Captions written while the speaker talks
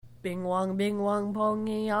Bing wong pong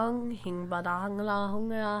yang, hing ba dang la hung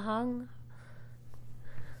la hung.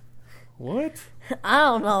 What? I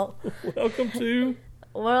don't know. Welcome to...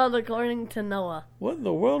 World According to Noah. What in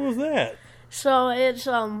the world was that? So it's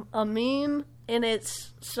a meme, and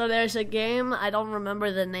there's a game. I don't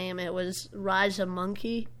remember the name. It was Rise of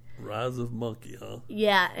Monkey. Rise of Monkey, huh?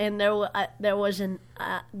 Yeah, and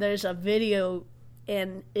there's a video,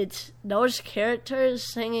 and it's those characters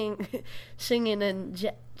singing in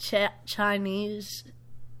Chinese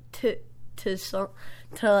to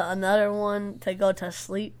another one to go to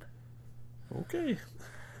sleep. Okay,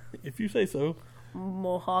 if you say so.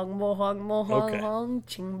 Mohong, mohong, mohong, Okay. hong,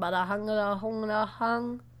 ching bada hung la hong la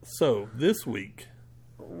hung. So, this week,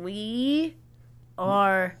 We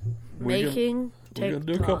are making we're going to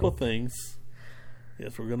do a TikTok. couple of things.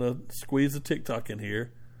 Yes, we're going to squeeze a TikTok in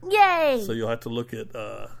here. Yay! So you'll have to look at,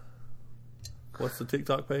 what's the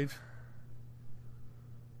TikTok page?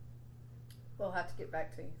 We'll have to get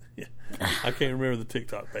back to you. Yeah, I can't remember the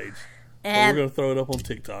TikTok page. But we're And going to throw it up on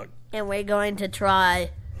TikTok. we're going to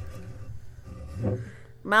try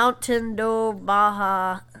Mountain Dew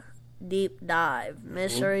Baja Deep Dive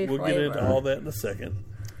Mystery We'll Flavor. get into all that in a second.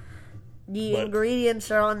 The but-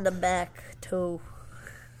 ingredients are on the back too.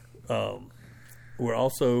 We're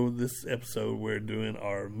also, this episode, we're doing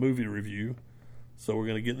our movie review. So we're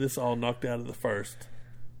going to get this all knocked out of the first.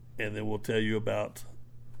 And then we'll tell you about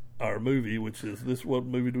our movie, which is this. What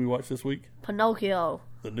movie do we watch this week? Pinocchio.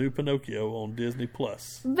 The new Pinocchio on Disney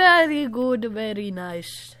Plus. Very good, very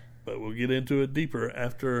nice. But we'll get into it deeper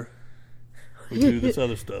after we do this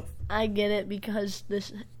other stuff. I get it because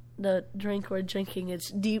the drink we're drinking is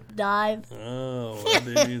Deep Dive. Oh, I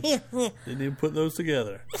didn't even put those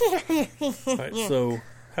together. All right, so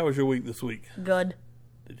how was your week this week? Good.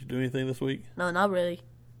 Did you do anything this week? No, not really.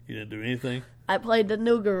 You didn't do anything? I played the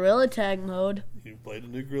new Gorilla Tag mode. You played the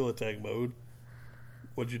new Gorilla Tag mode.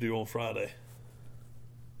 What'd you do on Friday?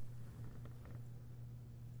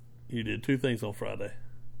 You did 2 things on Friday.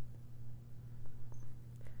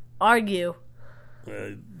 Argue.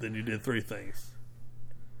 Then you did 3 things.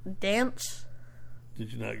 Dance.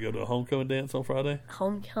 Did you not go to a homecoming dance on Friday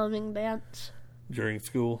Homecoming dance. during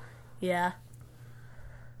school? Yeah,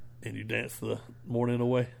 And you danced the morning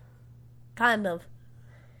away? kind of.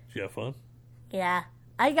 Did you have fun? Yeah.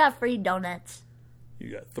 I got free donuts.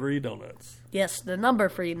 You got 3 donuts. Yes, the number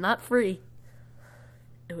free, not free.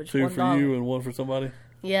 It was 2 $1. for you and 1 for somebody?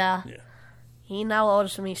 Yeah. Yeah. He now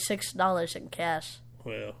owes me $6 in cash.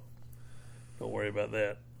 Well, don't worry about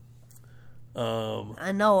that.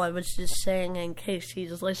 I know, I was just saying in case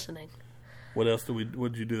he's listening. What else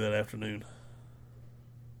what did you do that afternoon?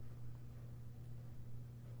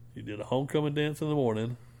 You did a homecoming dance in the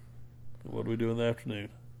morning. And what did we do in the afternoon?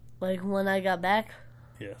 Like when I got back,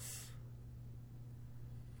 Yes.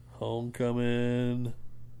 Homecoming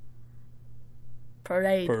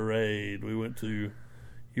parade. parade.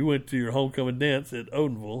 You went to your homecoming dance at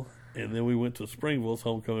Odenville, and then we went to Springville's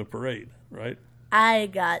homecoming parade, right? I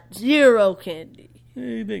got 0 candy.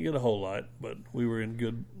 You didn't get a whole lot, but we were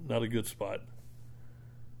in not a good spot.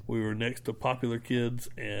 We were next to popular kids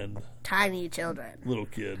and Tiny children. little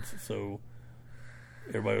kids, so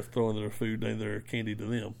everybody was throwing their food and their candy to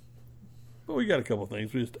them. But we got a couple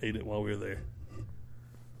things. We just ate it while we were there.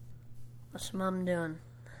 What's Mom doing?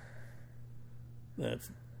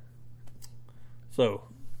 That's so.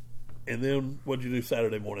 And then what'd you do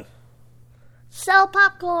Saturday morning? Sell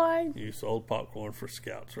popcorn. You sold popcorn for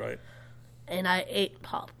Scouts, right? And I ate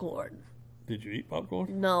popcorn. Did you eat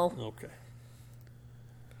popcorn? No. Okay.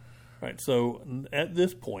 All right. So at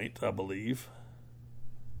this point, I believe,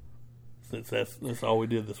 since that's all we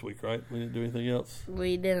did this week, right? We didn't do anything else.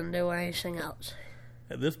 We didn't do anything else.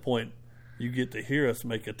 At this point, you get to hear us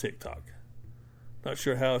make a TikTok. Not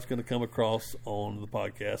sure how it's going to come across on the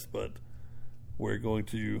podcast, but we're going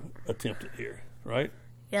to attempt it here, right?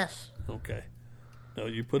 Yes. Okay. Now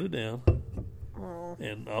you put it down, Oh.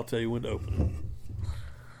 and I'll tell you when to open it.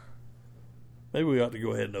 Maybe we ought to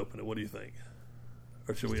go ahead and open it. What do you think?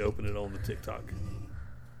 Or should we open it on the TikTok?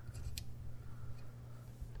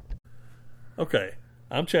 Okay.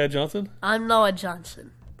 I'm Chad Johnson, I'm Noah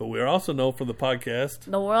Johnson. but we are also known for the podcast.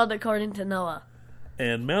 The World According to Noah.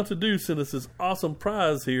 And Mountain Dew sent us this awesome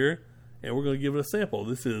prize here, and we're going to give it a sample.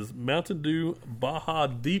 This is Mountain Dew Baja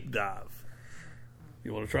Deep Dive.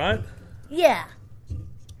 You want to try it? Yeah.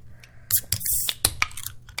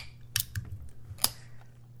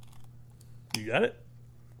 You got it?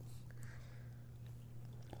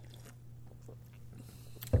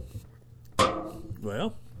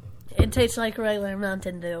 Well, It tastes like regular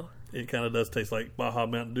Mountain Dew. it kind of does taste like Baja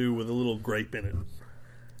Mountain Dew with a little grape in it.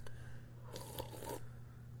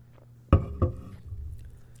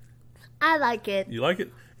 I like it. You like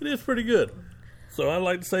it? It is pretty good. So I'd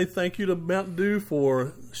like to say thank you to Mountain Dew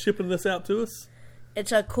for shipping this out to us.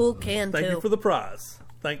 It's a cool can, Thank too. you for the prize.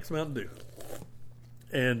 Thanks, Mountain Dew.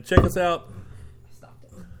 And check us out.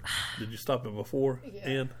 Did you stop it before? Yeah.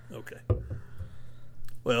 And? Okay.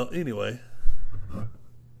 Well, anyway,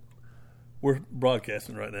 we're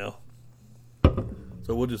broadcasting right now.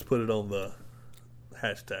 So we'll just put it on the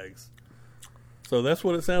hashtags. So that's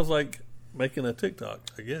what it sounds like making a TikTok,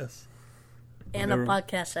 I guess. and never- a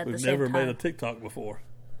podcast at the We've same never time. made a TikTok before.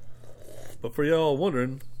 But for y'all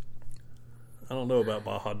wondering, I don't know about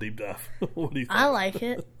Baja Deep Dive. What do you think? I like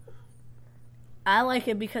it. I like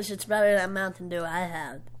it because it's better than Mountain Dew I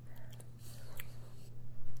had.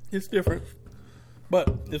 It's different. But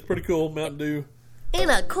it's pretty cool. Mountain Dew. In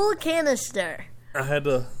a cool canister. I had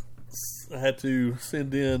to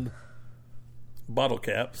send in bottle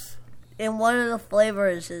caps. And one of the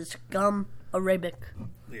flavors is gum Arabic.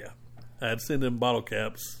 Yeah. I had to send in bottle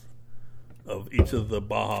caps of each of the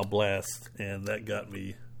Baja Blasts, and that got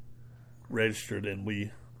me registered, and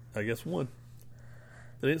we, I guess, won.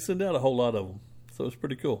 They didn't send out a whole lot of them, so it's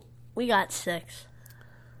pretty cool. We got 6.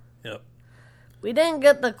 Yep. We didn't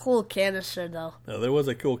get the cool canister, though. Now, there was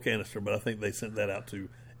a cool canister, but I think they sent that out to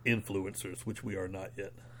influencers, which we are not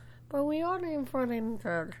yet. But we are in front of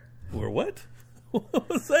third. We're what? What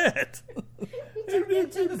was that? Turned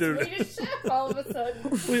into the Swedish chef all of a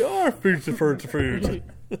sudden. We are food.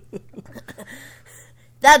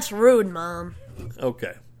 That's rude, Mom.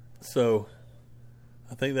 Okay, so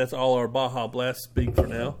I think that's all our Baja Blast speak for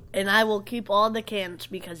now. And I will keep all the cans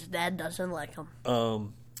because Dad doesn't like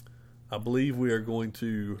them. I believe we are going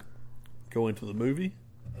to go into the movie.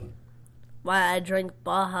 Why I drink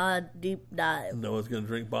Baja Deep Dive. Noah's going to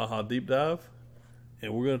drink Baja Deep Dive,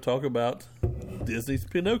 and we're going to talk about Disney's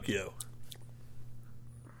Pinocchio.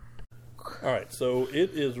 All right, so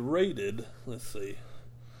it is rated, let's see,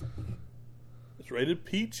 it's rated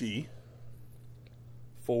PG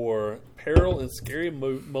for peril and scary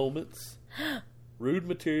moments, rude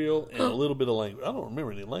material, and a little bit of language. I don't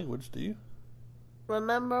remember any language, do you?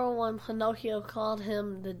 Remember when Pinocchio called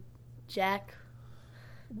him the Jack?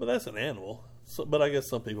 But that's an animal. So, but I guess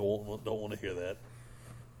some people don't want to hear that.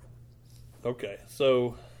 Okay,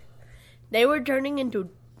 so They were turning into...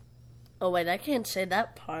 Oh, wait, I can't say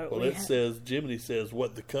that part. well, it says Jiminy says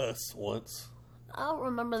what the cuss once. I don't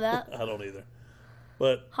remember that. I don't either.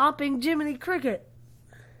 But Hopping Jiminy Cricket.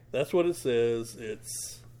 that's what it says.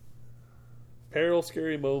 It's peril,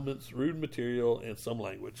 scary moments, rude material, and some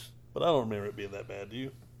language. But I don't remember it being that bad. Do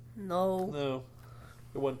you? No. No,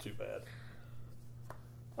 it wasn't too bad.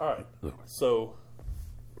 All right, so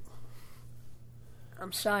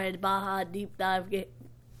I'm sorry, Baja Deep Dive.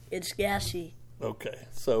 It's gassy. okay,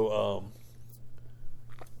 so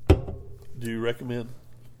do you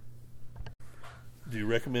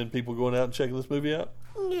recommend people going out and checking this movie out?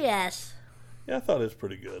 Yes. Yeah, I thought it was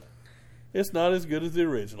pretty good. It's not as good as the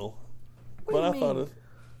original, What but do I you thought mean? it.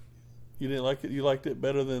 You didn't like it. You liked it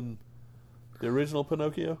better than the original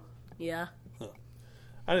Pinocchio. Yeah.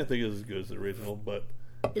 I didn't think it was as good as the original, but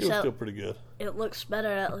it Is was that- still pretty good. It looks better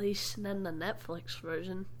at least than the Netflix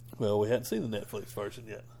version. Well, we hadn't seen the Netflix version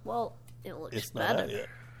yet. Well, it looks It's not better. out yet.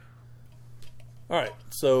 All right,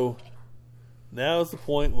 so now is the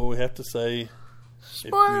point where we have to say,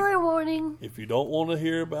 Spoiler warning. if you don't want to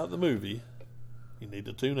hear about the movie, you need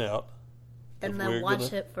to tune out And if then we're watch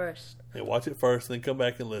gonna- it first. and watch it first, then come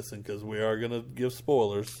back and listen, because we are going to give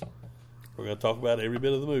spoilers. We're going to talk about every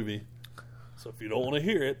bit of the movie. So if you don't want to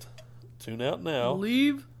hear it, tune out now.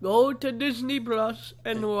 Leave, go to Disney Plus,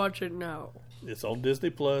 and watch it now. It's on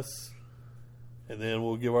Disney Plus, and then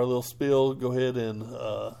we'll give our little spiel. Go ahead and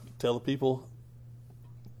tell the people.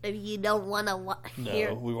 If you don't want to No,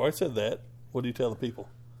 hear, we've already said that. What do you tell the people?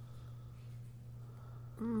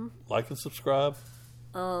 Like and subscribe.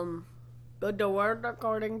 go to World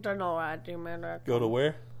According to Noah at gmail.com. Go to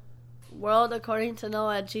where? World According to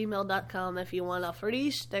Noah at gmail.com if you want a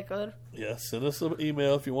free sticker. Yeah, send us an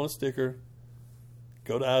email if you want a sticker.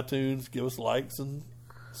 Go to iTunes, give us likes and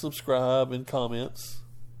subscribe and comments.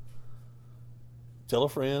 Tell a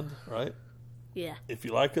friend, right? Yeah. If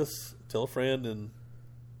you like us, tell a friend and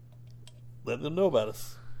let them know about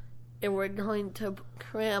us. And we're going to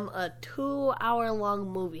cram a 2-hour-long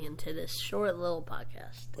movie into this short little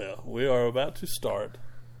podcast. Well, we are about to start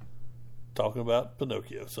talking about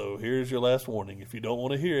Pinocchio. So here's your last warning. If you don't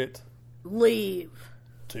want to hear it, Leave.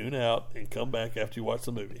 tune out and come back after you watch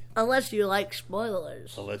the movie. Unless you like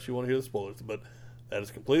spoilers. Unless you want to hear the spoilers. But that is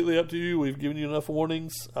completely up to you. We've given you enough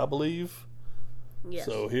warnings, I believe. Yes.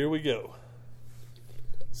 So here we go.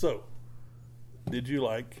 So, did you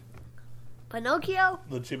like Pinocchio.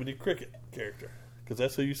 the Jiminy Cricket character, because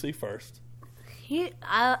that's who you see first.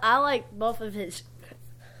 I like both of his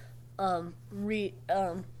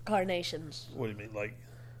carnations. What do you mean, like?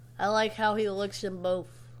 I like how he looks in both.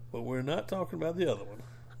 But we're not talking about the other one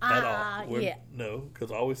at all. Yeah. No,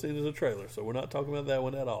 because all we've seen is a trailer, so we're not talking about that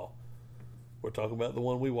one at all. We're talking about the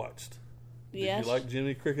one we watched. Did Yes. you like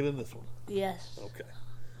Jiminy Cricket in this one? Yes. Okay.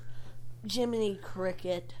 Jiminy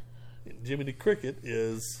Cricket, And Jiminy Cricket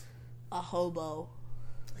is, a hobo.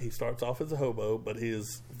 he starts off as a hobo, but he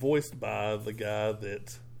is voiced by the guy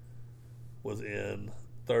that was in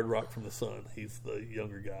Third Rock from the Sun. He's the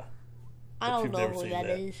younger guy. I But don't you've know never who seen that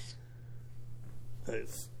that. is.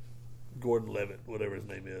 It's Gordon Levitt, whatever his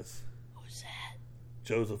name is. Who's that?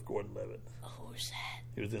 Joseph Gordon Levitt. Who's that?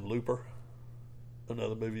 He was in Looper,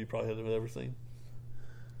 another movie you probably haven't ever seen.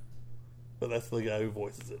 But that's the guy who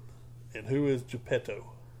voices it. And who is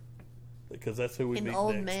Geppetto? Because that's who we An meet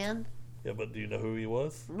old next. man? Yeah, but do you know who he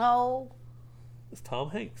was? No. It's Tom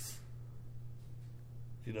Hanks.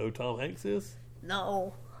 Do you know who Tom Hanks is?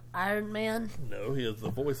 No. Iron Man. No, he is the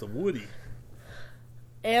voice of Woody.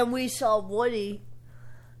 And we saw Woody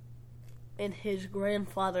in his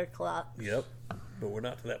grandfather clock. Yep. But we're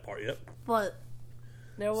not to that part yet. But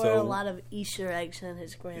there were So- a lot of Easter eggs in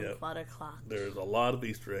his grandfather clock. There's a lot of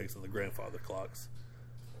Easter eggs in the grandfather clocks.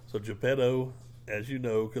 So Geppetto, as you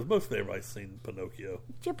know, because most everybody's seen Pinocchio,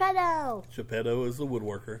 Geppetto! Geppetto is the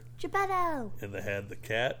woodworker, Geppetto! and they had the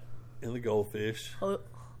cat and the goldfish. Oh,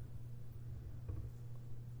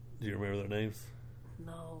 Do you remember their names?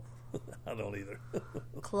 no. I don't either.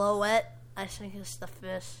 Chloette, I think it's the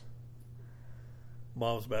fish.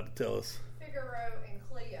 Mom's about to tell us. Figaro and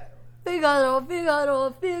Cleo. Figaro,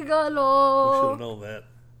 Figaro, We should have Figaro! known that.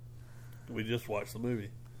 We just watched the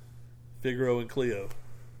movie. Figaro and Cleo.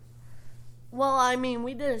 Well, I mean,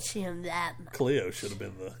 we didn't see him that much. Cleo should have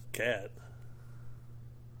been the cat.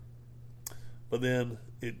 But then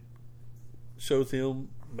it shows him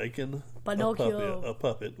making Pinocchio. a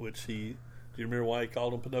puppet, which he... Do you remember why he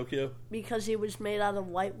called him Pinocchio? Because he was made out of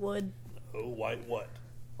white wood. Oh, white what?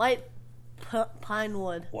 White pine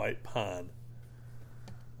wood. White pine.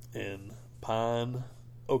 And Pine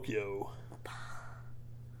Occhio.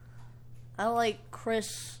 I like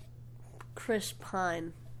Chris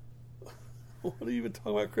Pine. What are you even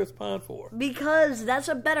talking about Chris Pine for? Because that's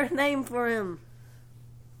a better name for him.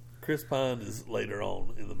 Chris Pine is later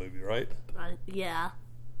on in the movie, right? Yeah.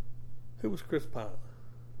 Who was Chris Pine?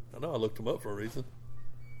 I know I looked him up for a reason.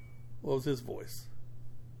 What was his voice?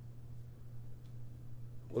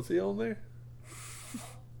 Was he on there?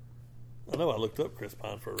 I know I looked up Chris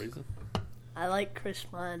Pine for a reason. I like Chris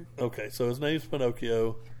Pine. Okay, so his name's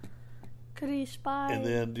Pinocchio. Chris Pine. And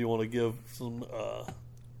then do you want to give some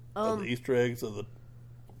of the Easter eggs of the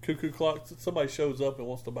cuckoo clocks? Somebody shows up and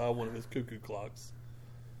wants to buy one of his cuckoo clocks.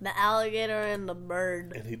 The alligator and the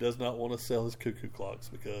bird. And he does not want to sell his cuckoo clocks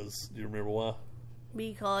because, do you remember why?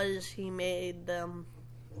 Because he made them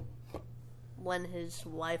when his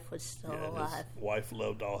wife was still Yeah, alive. his wife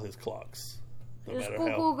loved all his clocks. No His matter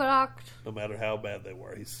cuckoo clock. no matter how bad they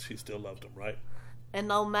were, she still loved them, right? And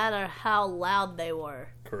no matter how loud they were.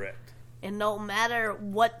 Correct. And no matter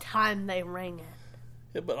what time they rang it.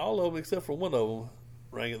 Yeah, but all of them except for one of them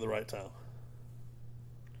rang at the right time.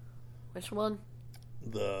 Which one?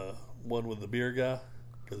 The one with the beer guy,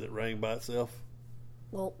 because it rang by itself.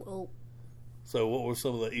 Well, So what were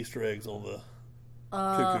some of the Easter eggs on the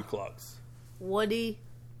cuckoo clocks? Woody.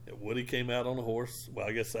 Yeah, Woody came out on a horse. Well,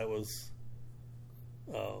 I guess that was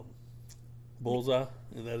Bullseye.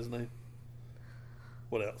 Isn't that his name?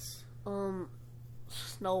 What else?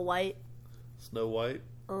 Snow White. Snow White.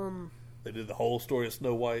 They did the whole story of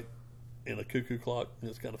Snow White in a cuckoo clock.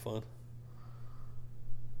 It's kind of fun.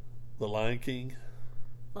 The Lion King.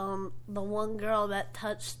 The one girl that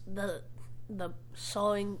touched the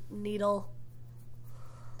sewing needle.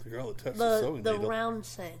 The girl that touched the sewing The needle. round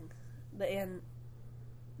thing. The end.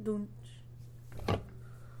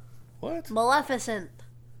 What? Maleficent.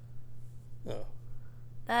 Oh,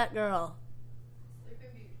 That girl.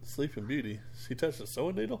 Sleeping Beauty. She touched the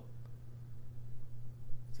sewing needle?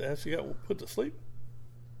 Is that how she got put to sleep?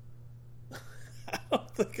 I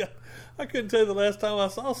don't think I couldn't tell you the last time I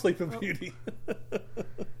saw Sleeping Beauty.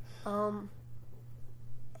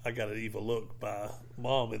 I got an evil look by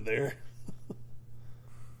Mom in there.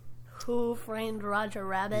 Who Framed Roger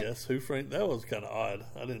Rabbit? Yes, Who Framed... That was kind of odd.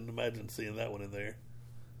 I didn't imagine seeing that one in there.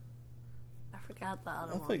 I forgot the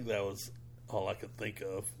other I one. think that was all I could think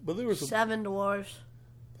of. But there was Seven Dwarfs.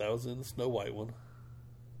 that was in the Snow White one.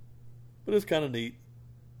 But it's kind of neat.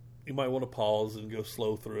 You might want to pause and go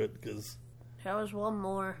slow through it because There was one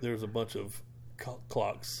more. there's a bunch of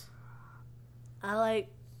clocks I like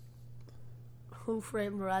Who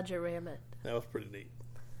Framed Roger Rabbit. That was pretty neat.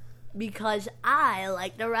 Because I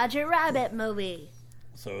like the Roger Rabbit movie.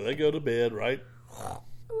 So they go to bed, right?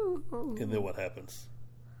 And then what happens?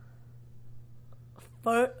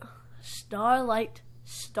 Starlight, Oh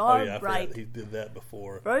star yeah, I bright. forgot he did that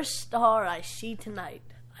before. First star I see tonight.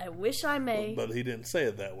 I wish I may. But he didn't say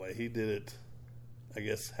it that way. He did it, I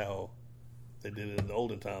guess, how they did it in the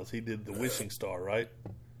olden times. He did the wishing star, right?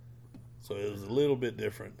 So it was a little bit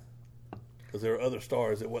different. Because there were other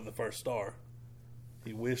stars. It wasn't the first star.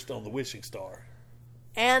 He wished on the wishing star.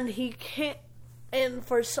 And he can't. And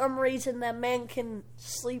for some reason, that man can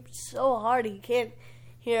sleep so hard he can't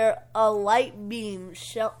hear a light beam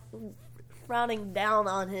frowning down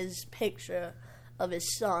on his picture of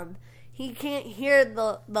his son. He can't hear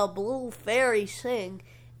the blue fairy sing,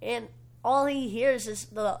 and all he hears is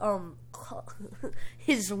the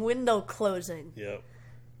his window closing. Yep.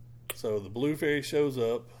 So the blue fairy shows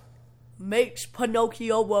up. Makes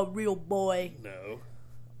Pinocchio a real boy. No.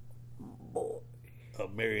 Boy. A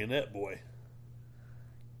marionette boy.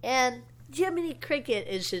 And Jiminy Cricket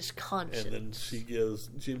is his conscience. And then she gives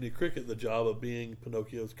Jiminy Cricket the job of being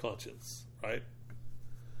Pinocchio's conscience, right?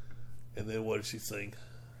 And then what does she sing?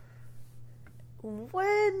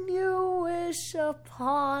 When you wish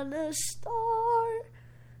upon a star.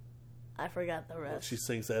 I forgot the rest. She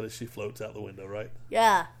sings that as she floats out the window, right?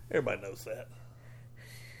 Yeah. Everybody knows that.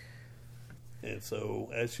 And so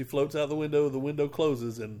as she floats out the window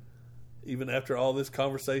closes, and even after all this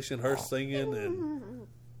conversation, her singing and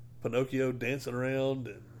Pinocchio dancing around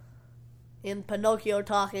And Pinocchio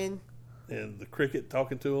talking. and the cricket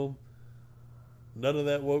talking to him, none of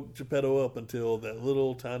that woke Geppetto up until that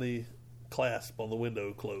little tiny clasp on the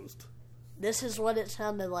window closed. This is what it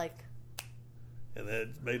sounded like. And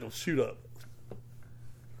that made him shoot up.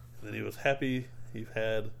 And then he was happy he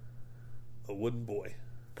had a wooden boy.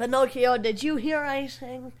 Pinocchio, did you hear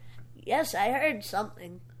anything? Yes, I heard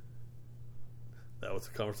something. That was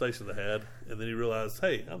the conversation they had. And then he realized,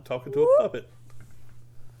 hey, I'm talking to a puppet.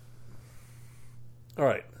 All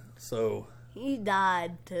right, so... He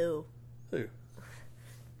died, too. Who?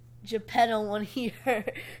 Geppetto, when he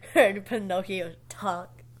heard Pinocchio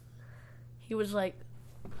talk, he was like...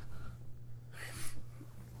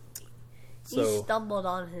 So, he stumbled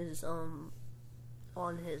on his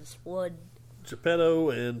wood. Geppetto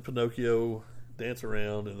and Pinocchio dance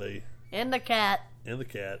around, and they... And the cat. And the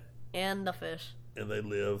cat. And the fish. And they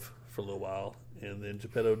live for a little while. And then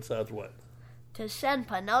Geppetto decides what? To send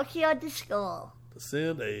Pinocchio to school. To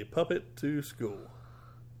send a puppet to school.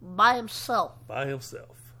 By himself. By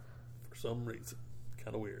himself. For some reason.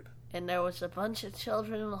 Kind of weird. And there was a bunch of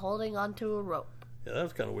children holding onto a rope. Yeah, that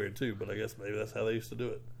was kind of weird too, but I guess maybe that's how they used to do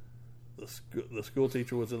it. The school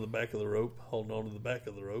teacher was in the back of the rope, holding on to the back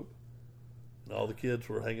of the rope. And all the kids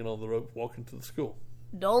were hanging on the rope, walking to the school.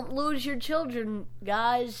 Don't lose your children,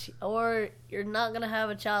 guys, or you're not going to have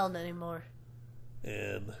a child anymore.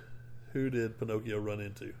 And who did Pinocchio run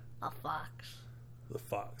into? A fox. The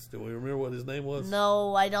fox. Do we remember what his name was?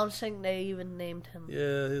 No, I don't think they even named him.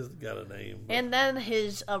 Yeah, he's got a name. And then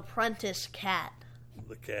his apprentice cat.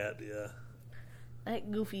 The cat, yeah.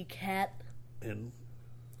 That goofy cat. And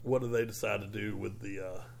what do they decide to do with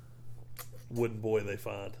the wooden boy they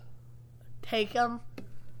find? Take him.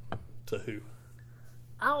 To who?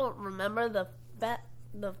 I don't remember the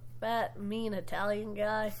fat mean Italian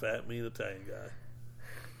guy. Fat, mean Italian guy.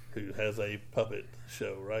 Who has a puppet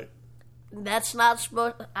show, right? That's not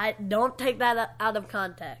supposed... I don't take that out of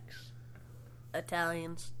context.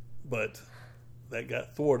 Italians. But that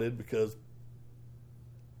got thwarted because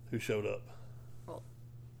who showed up?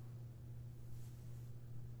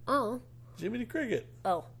 Oh. Jiminy Cricket.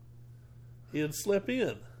 Oh. He had slept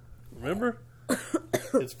in. Remember?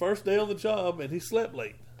 His first day on the job, and he slept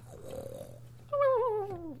late.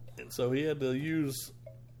 And so he had to use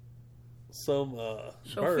some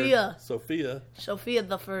Sophia. Bird. Sophia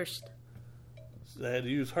the First. So they had to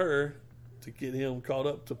use her to get him caught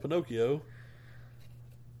up to Pinocchio.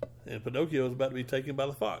 And Pinocchio was about to be taken by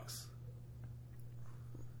the fox.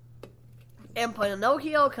 And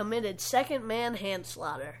Pinocchio committed second man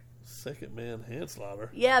manslaughter. Second man manslaughter?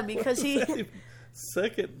 Yeah, because he...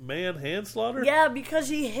 Second man manslaughter? Yeah, because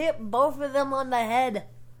he hit both of them on the head.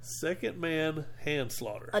 Second man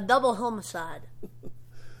manslaughter. A double homicide.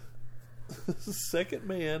 Second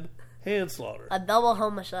man manslaughter. A double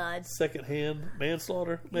homicide. Second hand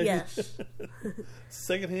manslaughter, maybe? Yes.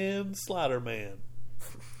 Second hand slaughter man.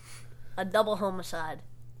 A double homicide.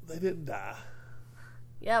 They didn't die.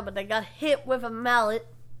 Yeah, but they got hit with a mallet.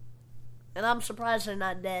 And I'm surprised they're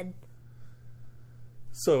not dead.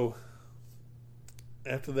 So,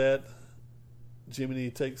 after that, Jiminy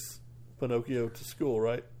takes Pinocchio to school,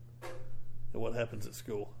 right? And what happens at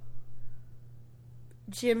school?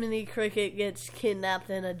 Jiminy Cricket gets kidnapped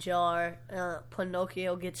in a jar.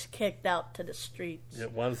 Pinocchio gets kicked out to the streets. Yeah,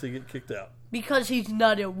 why does he get kicked out? Because he's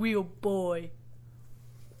not a real boy.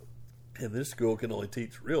 And this school can only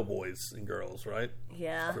teach real boys and girls, right?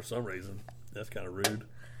 Yeah. For some reason. That's kind of rude.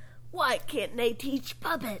 Why can't they teach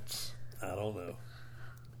puppets? I don't know.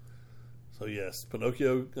 So yes,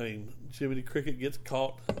 Jiminy Cricket gets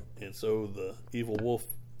caught, and so the evil wolf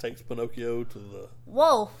takes Pinocchio to the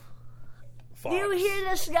Wolf. fox. You hear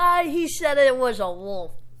this guy? He said it was a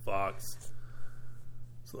wolf. Fox.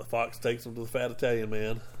 So the fox takes him to the fat Italian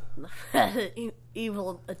man.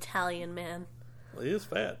 Evil Italian man. Well, he is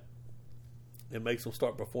fat. It makes him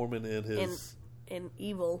start performing in his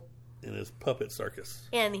Evil. in his puppet circus.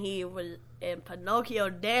 And Pinocchio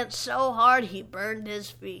danced so hard he burned his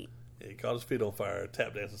feet. Yeah, he caught his feet on fire,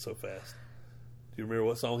 tap dancing so fast. Do you remember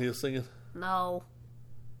what song he was singing? No.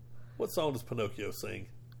 What song does Pinocchio sing?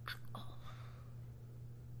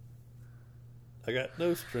 I got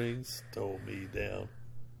no strings, stole me down.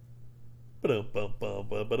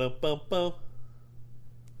 Ba-dum-bum-bum-bum-bum-bum-bum.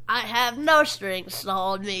 I have no strings to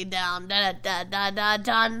hold me down. Dun dun dun dun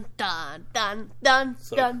dun dun dun dun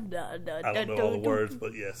So, dun dun dun. I don't know all the words,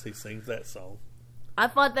 but yes, he sings that song. I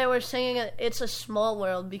thought they were singing "It's a Small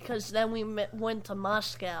World" because then we went to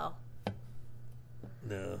Moscow.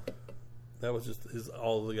 No, that was just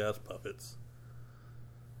all the guys' puppets.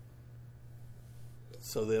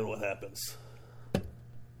 So then what happens?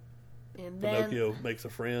 And then, Pinocchio makes a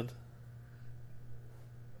friend.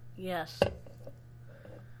 yes,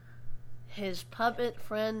 his puppet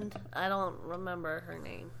friend. I don't remember her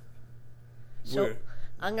name. So We're-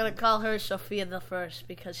 I'm gonna call her Sophia the First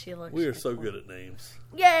because she looks. We are like so one. good at names.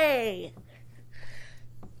 Yay!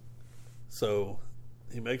 So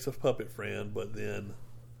he makes a puppet friend, but then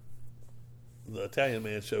the Italian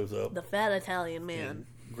man shows up The fat Italian man and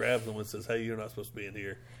grabs him and says, "Hey, you're not supposed to be in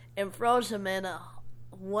here." and throws him in a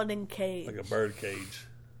wooden cage. Like a bird cage.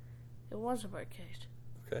 It was a bird cage.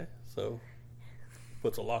 Okay, so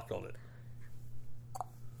puts a lock on it.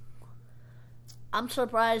 I'm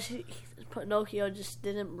surprised Pinocchio just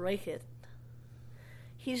didn't break it.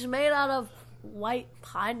 He's made out of white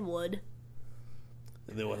pine wood.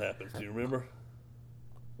 And then what happens? Do you remember?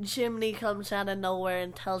 Jiminy comes out of nowhere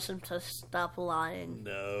and tells him to stop lying.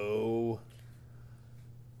 No.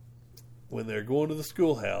 When they're going to the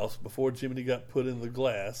schoolhouse, before Jiminy got put in the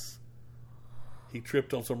glass, he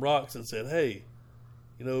tripped on some rocks and said, "Hey,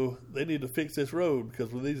 they need to fix this road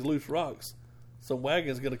because with these loose rocks, some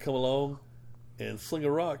wagon's going to come along and sling a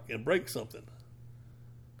rock and break something."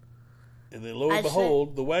 And then lo and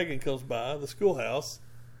behold, the wagon comes by the schoolhouse.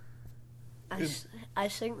 I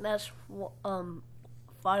think that's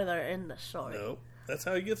farther in the story. No, that's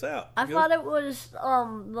how he gets out. I thought it was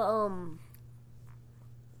the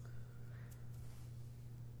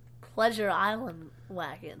Pleasure Island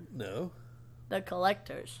wagon. No, The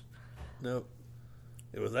collectors. no.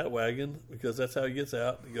 It was that wagon because that's how he gets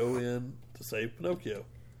out to go in to save Pinocchio.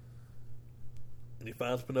 And he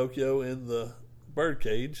finds Pinocchio in the bird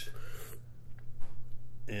cage.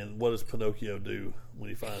 And what does Pinocchio do when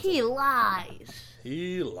he finds He him? lies.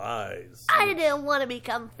 He lies. I didn't want to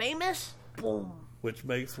become famous. Boom. Which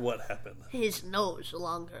makes what happen? His nose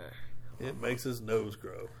longer. It makes his nose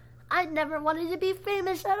grow. I never wanted to be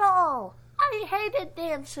famous at all. I hated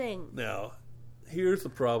dancing. Now, here's the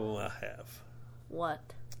problem I have.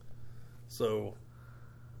 What? So,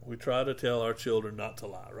 we try to tell our children not to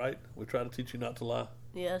lie, right? We try to teach you not to lie.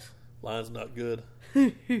 Yes. Lying's not good.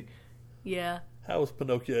 Yeah. How was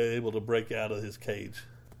Pinocchio able to break out of his cage?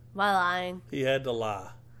 By lying. He had to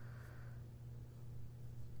lie.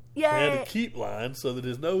 Yay. He had to keep lying so that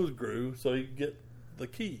his nose grew so he could get the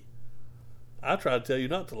key. I try to tell you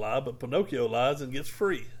not to lie, but Pinocchio lies and gets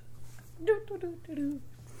free.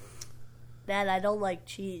 Dad, I don't like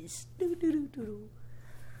cheese.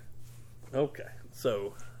 Okay,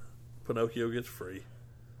 so Pinocchio gets free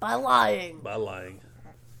By lying. by lying.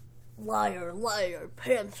 Liar, liar,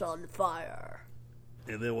 pants on fire.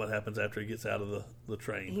 And then what happens after he gets out of the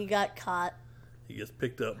train? He got caught. He gets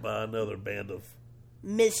picked up by another band of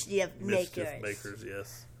Mischief mischief makers. makers,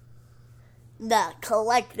 yes. The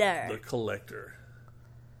collector. The collector.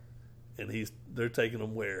 And they're taking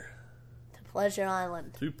him where? To Pleasure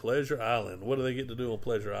Island. To Pleasure Island. What do they get to do on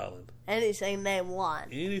Pleasure Island? Anything they want.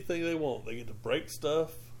 Anything they want. They get to break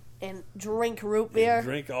stuff. And drink root beer. And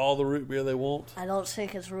drink all the root beer they want. I don't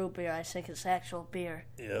think it's root beer. I think it's actual beer.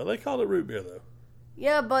 Yeah, they call it root beer, though.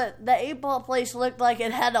 Yeah, but the 8-ball place looked like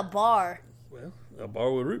it had a bar. Well, a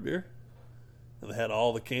bar with root beer. And they had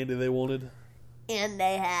all the candy they wanted. And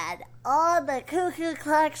they had all the cuckoo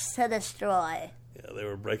clocks to destroy. Yeah, they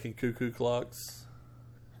were breaking cuckoo clocks.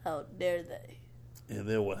 How dare they? And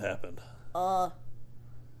then what happened? Uh,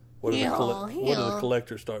 What did, yeah, what did the yeah.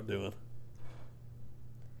 collector start doing?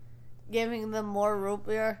 Giving them more root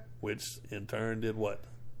beer. Which in turn did what?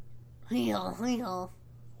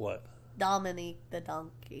 What? Dominique the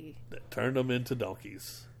donkey. That turned them into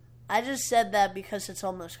donkeys. I just said that because it's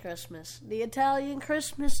almost Christmas. The Italian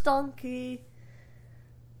Christmas donkey.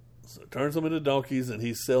 So it turns them into donkeys, and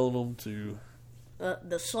he's selling them to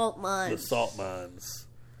The salt mines. the salt mines.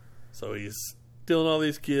 So he's stealing all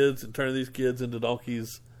these kids and turning these kids into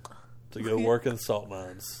donkeys to go work in the salt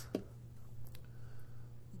mines.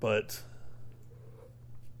 But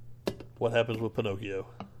what happens with Pinocchio?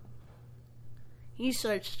 He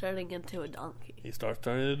starts turning into a donkey. He starts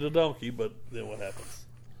turning into a donkey, but then what happens?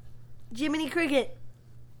 Jiminy Cricket.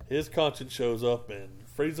 His conscience shows up and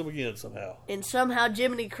frees him again somehow. And somehow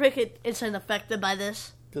Jiminy Cricket isn't affected by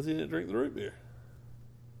this. Because he didn't drink the root beer.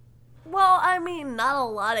 Well, I mean, not a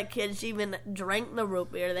lot of kids even drank the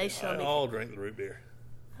root beer. They still They all drank the root beer.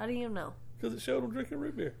 How do you know? Because it showed them drinking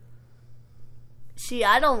root beer. See,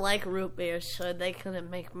 I don't like root beer, so they couldn't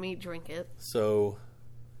make me drink it. So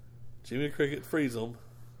Jimmy Cricket frees him,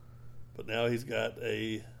 but now he's got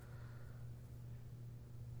a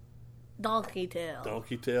Donkey tail.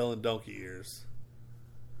 donkey tail and donkey ears.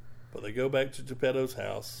 But they go back to Geppetto's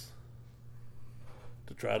house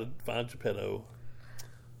to try to find Geppetto.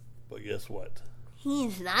 But guess what?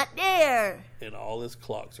 He's not there. And all his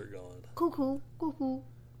clocks are gone. Cuckoo, cuckoo.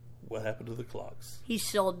 What happened to the clocks? He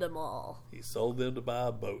sold them all. He sold them to buy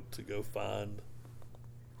a boat to go find.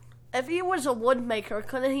 If he was a woodmaker,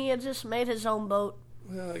 couldn't he have just made his own boat?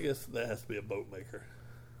 Well, I guess that has to be a boat maker.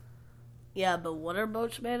 Yeah, but what are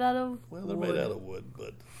boats made out of? Well, they're Wood. made out of wood,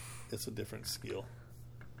 but it's a different skill.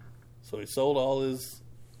 So he sold all his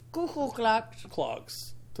Cuckoo clocks.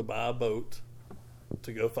 clocks to buy a boat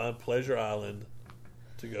to go find Pleasure Island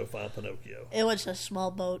to go find Pinocchio. It was a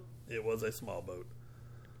small boat. It was a small boat.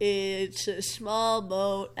 It's a small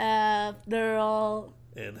boat after all.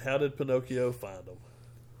 And how did Pinocchio find them?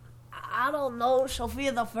 I don't know.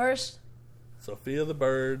 Sophia the First. Sophia the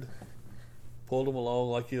bird pulled him along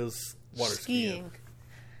like he was water skiing.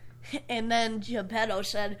 And then Geppetto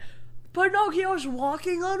said, Pinocchio's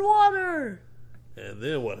walking on water. And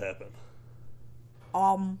then what happened?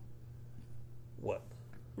 What?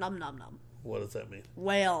 Nom nom nom. What does that mean?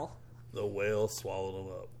 Whale. The whale swallowed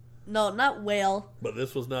him up. No, not whale. But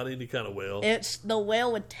this was not any kind of whale. It's the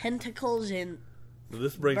whale with tentacles and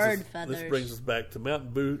This brings bird us, feathers. This brings us back to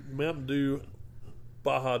Mountain Dew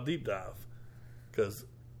Baja Deep Dive, because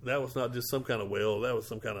that was not just some kind of whale. That was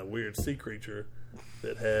some kind of weird sea creature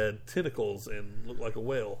that had tentacles and looked like a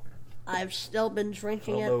whale. I've still been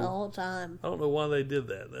drinking it the whole time. I don't know why they did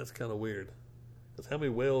that. That's kind of weird. Because how many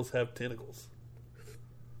whales have tentacles?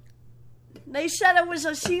 They said it was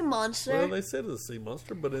a sea monster. Well, they said it's a sea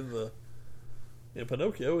monster, but in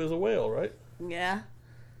Pinocchio is a whale, right? Yeah.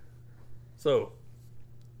 So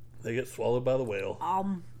they get swallowed by the whale,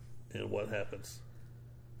 Um, and what happens?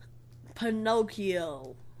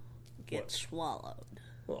 Pinocchio gets swallowed.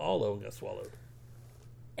 Well, all of them got swallowed,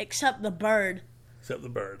 Except the bird. except the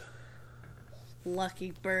bird.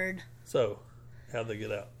 Lucky bird. So, how'd they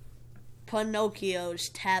get out? Pinocchio's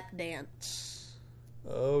tap dance.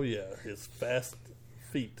 Oh yeah, his fast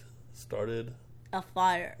feet started A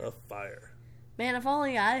fire. a fire. Man, if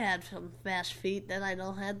only I had some fast feet, then I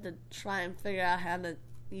don't have to try and figure out how to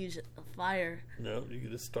use a fire. No, you could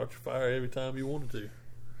just start your fire every time you wanted to.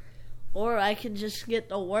 Or I could just get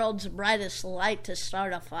the world's brightest light to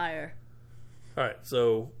start a fire. All right,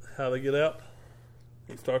 so how they get out?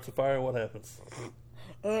 He starts a fire, and what happens?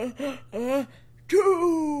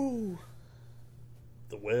 Two!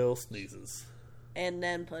 The whale sneezes. And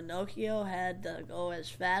then Pinocchio had to go as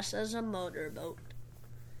fast as a motorboat.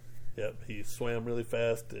 Yep, he swam really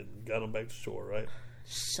fast and got him back to shore, right?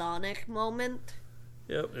 Sonic moment.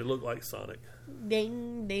 Yep, it looked like Sonic.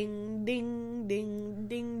 Ding, ding, ding, ding,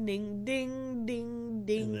 ding, ding, ding, ding,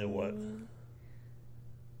 ding. And then what?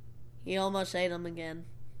 He almost ate him again.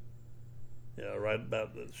 Yeah, right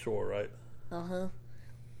about the shore, right? Uh-huh.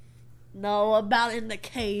 No, about in the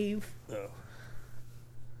cave. Oh.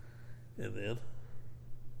 And then?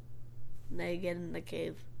 They get in the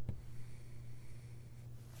cave.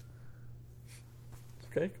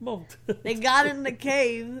 Okay, come on. They got in the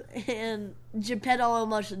cave, and Geppetto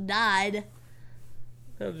almost died.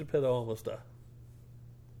 How did Geppetto almost die?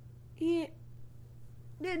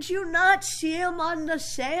 Did you not see him on the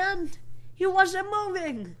sand? He wasn't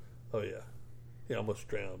moving. Oh, yeah. He almost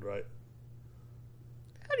drowned, right?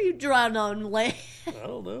 How do you drown on land? I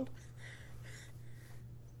don't know.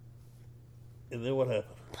 And then what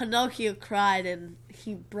happened? Pinocchio cried and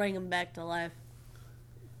he bring him back to life.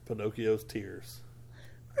 Pinocchio's tears.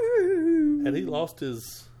 Had he lost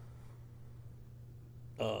his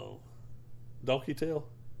donkey tail?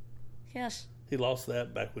 Yes. He lost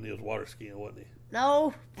that back when he was water skiing, wasn't he?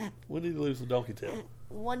 No. When did he lose the donkey tail?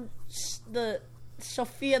 Once the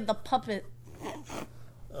Sophia the puppet.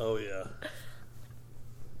 Oh, yeah.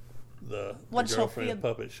 The Once girlfriend Sophia-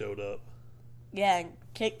 puppet showed up. Yeah, and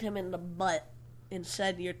kicked him in the butt and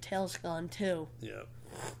said, "Your tail's gone too." Yeah.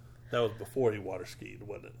 That was before he water skied,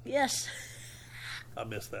 wasn't it? Yes. I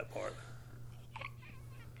missed that part.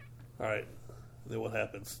 All right. Then what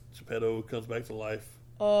happens? Geppetto comes back to life.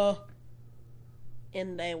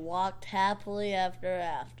 And they walked happily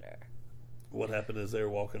after. What happened as they were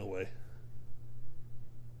walking away?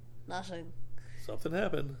 Nothing. Something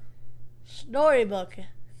happened. Storybook.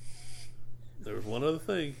 There was one other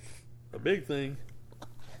thing. A big thing.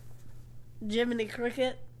 Jiminy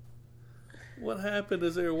Cricket. What happened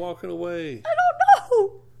as they were walking away? I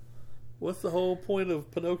don't know. What's the whole point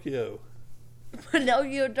of Pinocchio?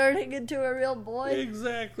 Pinocchio turning into a real boy.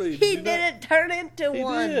 Exactly. He didn't turn into He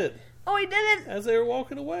one. did. Oh, he didn't? As they were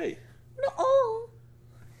walking away. No.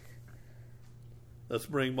 Let's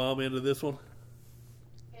bring Mom into this one.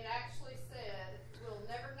 It actually said, we'll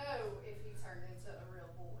never know if he turned into a real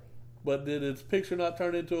boy. But did his picture not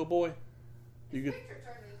turn into a boy? His picture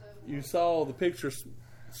turned into a boy. You saw the picture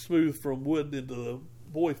smooth from wood into the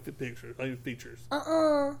boy picture. Features.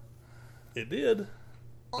 It did.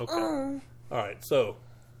 Okay. All right. So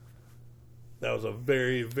that was a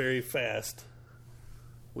very, very fast.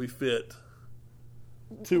 We fit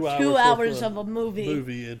 2 hours. 2 hours of a movie.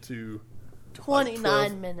 Into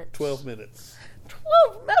 29 minutes. 12 minutes.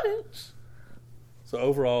 12 minutes. So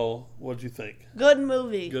overall, what did you think? Good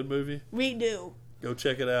movie. Good movie. Redo. Go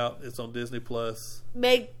check it out. It's on Disney Plus.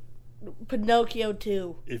 Make Pinocchio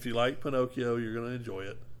 2. If you like Pinocchio, you're going to enjoy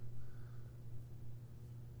it.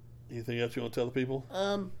 Anything else you want to tell the people?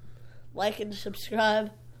 Like and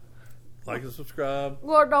subscribe. Like and subscribe.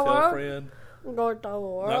 Go to Tell a world. friend. Go to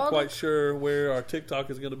world. Not quite sure where our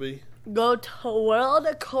TikTok is going to be. Go to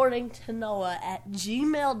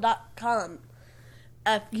worldaccordingtonoah@gmail.com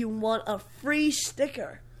if you want a free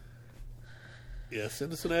sticker. Yeah,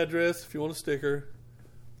 send us an address if you want a sticker.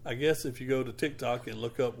 I guess if you go to TikTok and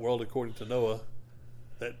look up World According to Noah,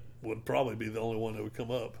 that would probably be the only one that would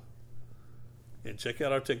come up. And check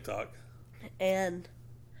out our TikTok. And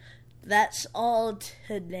that's all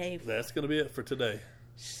today. That's going to be it for today.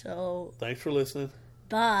 So, Thanks for listening.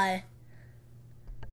 bye.